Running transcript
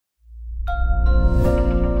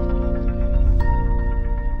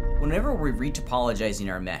Whenever we're retopologizing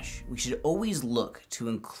our mesh, we should always look to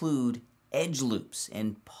include edge loops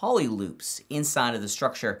and poly loops inside of the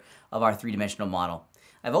structure of our three-dimensional model.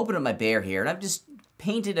 I've opened up my bear here and I've just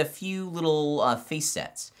painted a few little face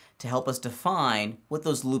sets to help us define what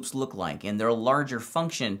those loops look like and their larger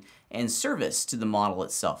function and service to the model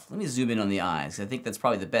itself. Let me zoom in on the eyes. I think that's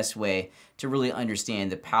probably the best way to really understand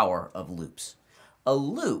the power of loops. A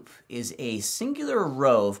loop is a singular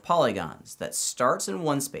row of polygons that starts in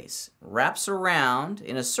one space, wraps around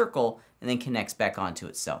in a circle, and then connects back onto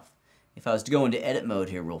itself. If I was to go into edit mode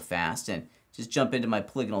here real fast and just jump into my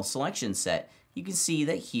polygonal selection set, you can see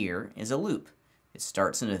that here is a loop. It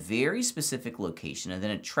starts in a very specific location and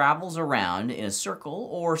then it travels around in a circle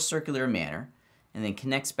or circular manner and then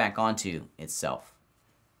connects back onto itself.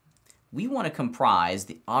 We want to comprise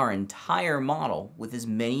our entire model with as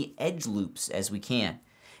many edge loops as we can.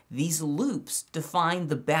 These loops define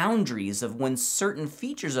the boundaries of when certain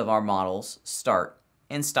features of our models start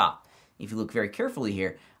and stop. If you look very carefully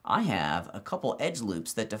here, I have a couple edge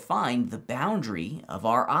loops that define the boundary of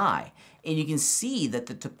our eye. And you can see that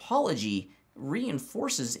the topology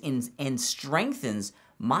reinforces and strengthens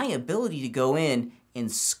my ability to go in and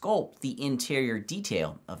sculpt the interior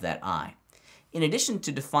detail of that eye. In addition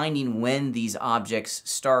to defining when these objects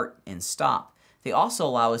start and stop, they also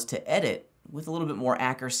allow us to edit with a little bit more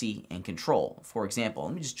accuracy and control. For example,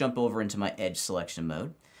 let me just jump over into my edge selection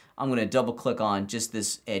mode. I'm going to double click on just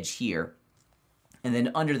this edge here. And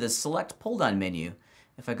then under the select pull down menu,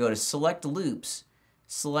 if I go to select loops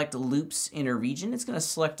inner region, it's going to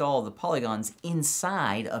select all of the polygons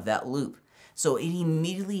inside of that loop. So it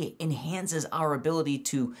immediately enhances our ability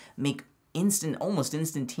to make almost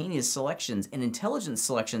instantaneous selections and intelligent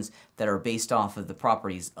selections that are based off of the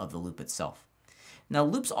properties of the loop itself. Now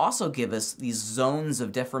loops also give us these zones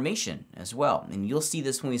of deformation as well, and you'll see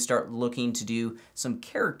this when we start looking to do some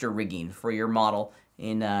character rigging for your model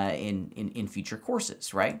in future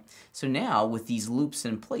courses, right? So now with these loops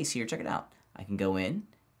in place here, check it out. I can go in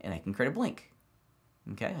and I can create a blink.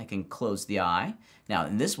 Okay, I can close the eye. Now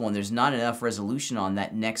in this one, there's not enough resolution on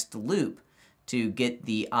that next loop to get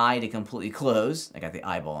the eye to completely close. I got the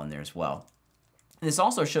eyeball in there as well. And this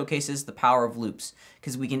also showcases the power of loops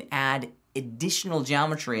because we can add additional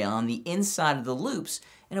geometry on the inside of the loops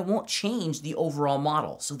and it won't change the overall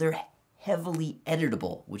model. So they're heavily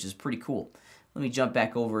editable, which is pretty cool. Let me jump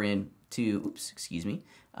back over into,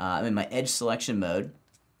 I'm in my edge selection mode.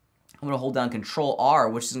 I'm going to hold down Control R,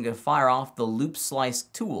 which is going to fire off the loop slice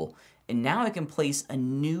tool. And now I can place a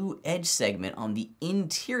new edge segment on the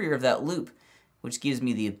interior of that loop, which gives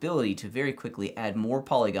me the ability to very quickly add more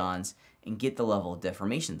polygons and get the level of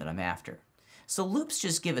deformation that I'm after. So loops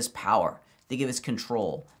just give us power, they give us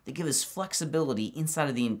control, they give us flexibility inside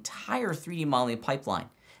of the entire 3D modeling pipeline.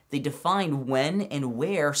 They define when and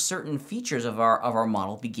where certain features of our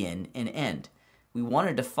model begin and end. We want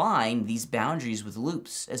to define these boundaries with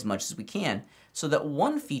loops as much as we can so that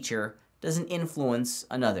one feature doesn't influence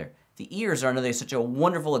another. The ears are such a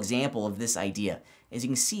wonderful example of this idea. As you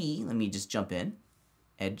can see, let me just jump in,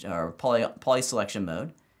 edge or poly selection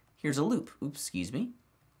mode. Here's a loop.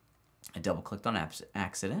 I double clicked on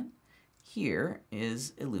accident. Here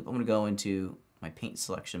is a loop. I'm going to go into my paint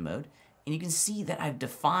selection mode, and you can see that I've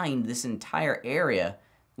defined this entire area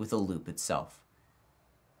with a loop itself,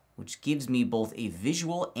 which gives me both a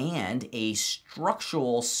visual and a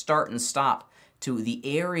structural start and stop to the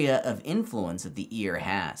area of influence that the ear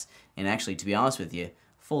has. And actually, to be honest with you,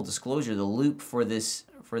 full disclosure, the loop for this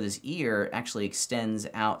ear actually extends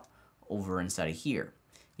out over inside of here.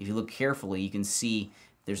 If you look carefully, you can see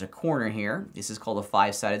there's a corner here. This is called a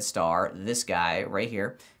five-sided star. This guy right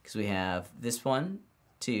here, because we have this 1,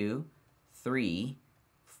 2, 3,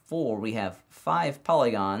 4. We have 5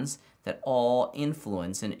 polygons that all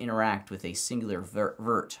influence and interact with a singular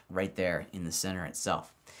vert right there in the center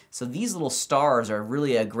itself. So these little stars are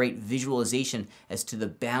really a great visualization as to the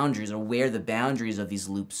boundaries or where the boundaries of these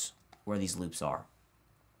loops, are.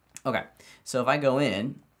 Okay, so if I go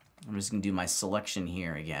in, I'm just going to do my selection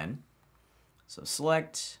here again. So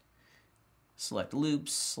select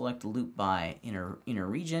loops, select the loop by inner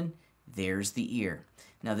region. There's the ear.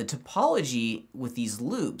 Now the topology with these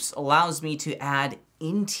loops allows me to add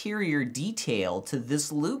interior detail to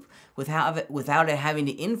this loop without it having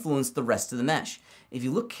to influence the rest of the mesh. If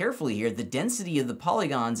you look carefully here, the density of the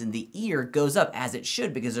polygons in the ear goes up as it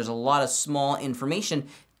should because there's a lot of small information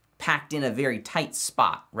packed in a very tight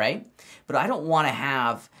spot, right? But I don't want to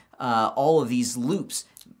have all of these loops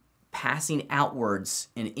passing outwards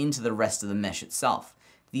and into the rest of the mesh itself.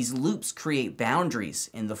 These loops create boundaries,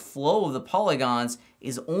 and the flow of the polygons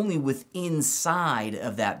is only within side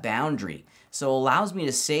of that boundary. So it allows me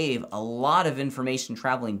to save a lot of information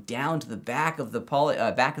traveling down to the back of the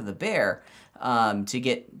bear to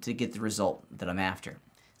get the result that I'm after.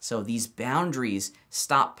 So these boundaries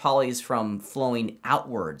stop polys from flowing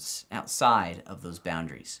outwards, outside of those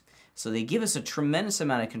boundaries. So they give us a tremendous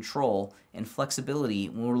amount of control and flexibility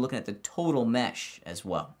when we're looking at the total mesh as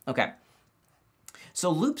well. Okay. So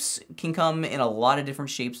loops can come in a lot of different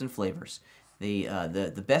shapes and flavors.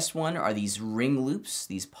 The best one are these ring loops,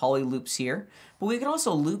 these poly loops here, but we can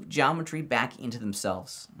also loop geometry back into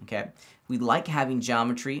themselves, okay? We like having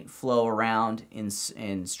geometry flow around in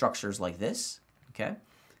structures like this, okay?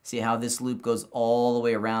 See how this loop goes all the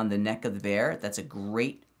way around the neck of the bear? That's a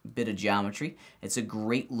great bit of geometry. It's a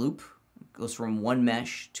great loop. It goes from one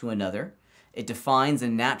mesh to another. It defines a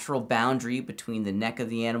natural boundary between the neck of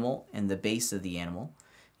the animal and the base of the animal.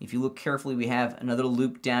 If you look carefully, we have another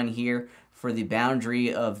loop down here for the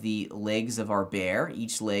boundary of the legs of our bear.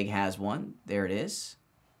 Each leg has one. There it is.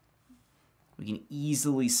 We can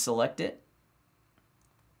easily select it.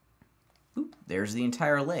 Oop, there's the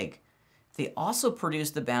entire leg. They also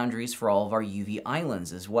produce the boundaries for all of our UV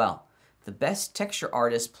islands as well. The best texture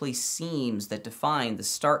artists place seams that define the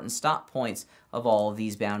start and stop points of all of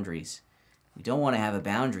these boundaries. We don't want to have a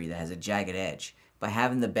boundary that has a jagged edge. By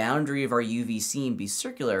having the boundary of our UV seam be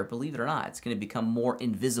circular, believe it or not, it's going to become more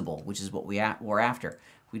invisible, which is what we're after.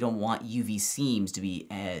 We don't want UV seams to be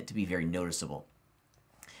very noticeable.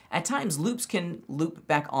 At times, loops can loop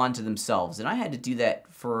back onto themselves, and I had to do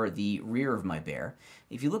that for the rear of my bear.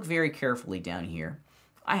 If you look very carefully down here,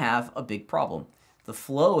 I have a big problem. The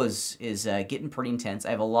flow is getting pretty intense.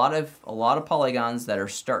 I have a lot of polygons that are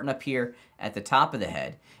starting up here at the top of the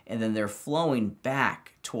head, and then they're flowing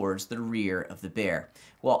back towards the rear of the bear.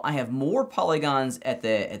 Well, I have more polygons at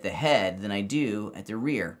the head than I do at the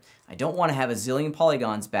rear. I don't want to have a zillion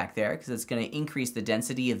polygons back there because it's going to increase the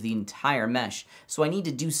density of the entire mesh. So I need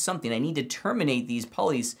to do something. I need to terminate these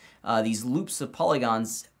these loops of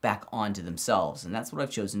polygons back onto themselves, and that's what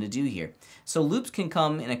I've chosen to do here. So loops can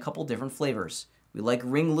come in a couple different flavors. We like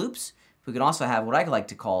ring loops. We can also have what I like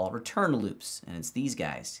to call return loops, and it's these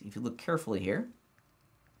guys. If you look carefully here,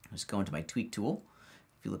 I'll just go into my tweak tool.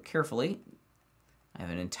 If you look carefully, I have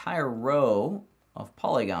an entire row of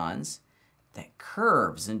polygons that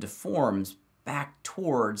curves and deforms back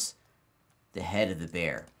towards the head of the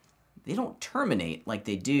bear. They don't terminate like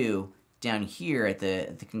they do down here at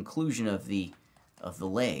the conclusion of the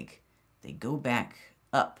leg. They go back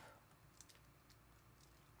up.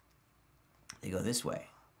 They go this way,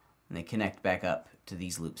 and they connect back up to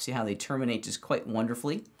these loops. See how they terminate just quite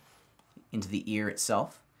wonderfully into the ear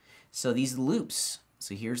itself? So these loops,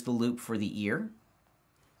 so here's the loop for the ear,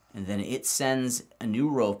 and then it sends a new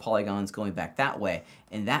row of polygons going back that way,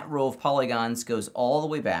 and that row of polygons goes all the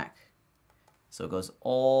way back. So it goes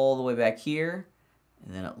all the way back here,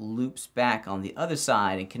 and then it loops back on the other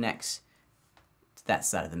side and connects to that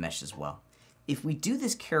side of the mesh as well. If we do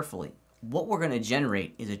this carefully, what we're going to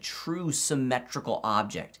generate is a true symmetrical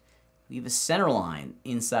object. We have a center line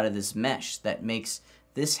inside of this mesh that makes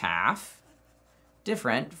this half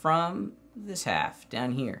different from this half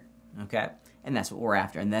down here, okay? And that's what we're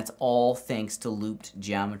after, and that's all thanks to looped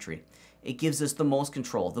geometry. It gives us the most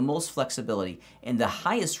control, the most flexibility, and the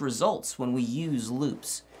highest results when we use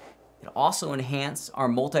loops. It also enhances our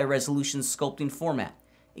multi-resolution sculpting format.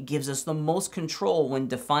 It gives us the most control when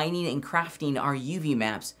defining and crafting our UV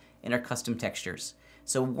maps and our custom textures.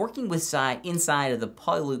 So working with inside of the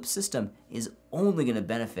polyloop system is only going to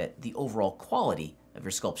benefit the overall quality of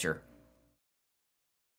your sculpture.